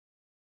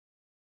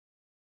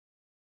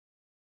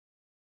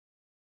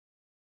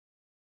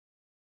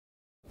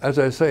As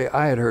I say,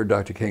 I had heard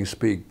Dr. King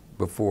speak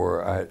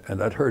before,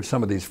 and I'd heard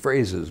some of these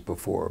phrases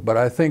before, but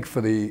I think for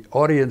the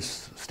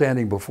audience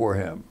standing before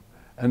him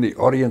and the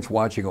audience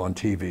watching on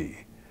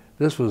TV,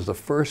 this was the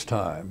first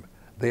time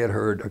they had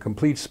heard a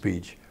complete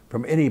speech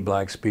from any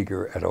black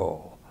speaker at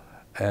all.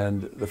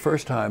 And the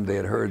first time they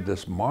had heard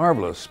this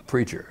marvelous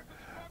preacher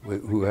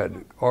who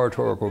had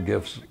oratorical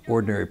gifts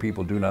ordinary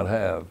people do not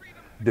have,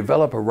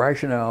 develop a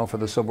rationale for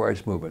the civil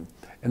rights movement.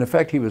 In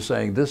effect, he was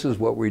saying, this is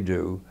what we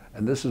do,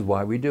 and this is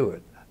why we do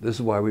it. This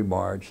is why we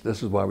march,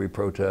 this is why we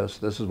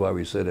protest, this is why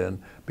we sit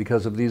in,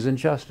 because of these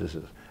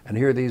injustices. And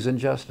here are these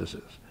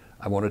injustices.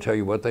 I want to tell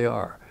you what they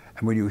are.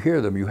 And when you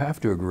hear them, you have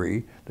to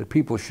agree that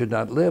people should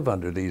not live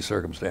under these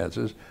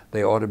circumstances.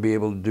 They ought to be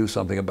able to do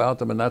something about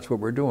them, and that's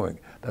what we're doing.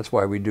 That's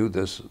why we do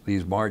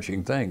these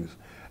marching things.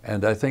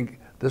 And I think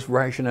this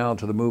rationale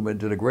to the movement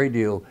did a great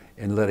deal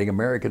in letting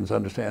Americans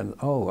understand,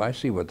 oh, I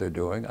see what they're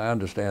doing. I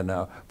understand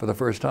now for the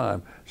first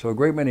time. So a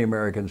great many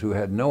Americans who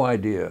had no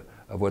idea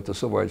of what the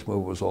civil rights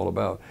movement was all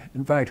about,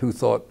 in fact, who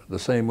thought the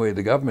same way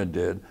the government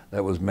did,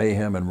 that was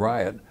mayhem and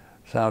riot,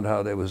 found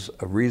out it was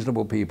a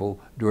reasonable people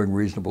doing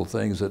reasonable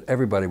things that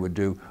everybody would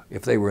do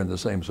if they were in the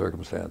same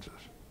circumstances.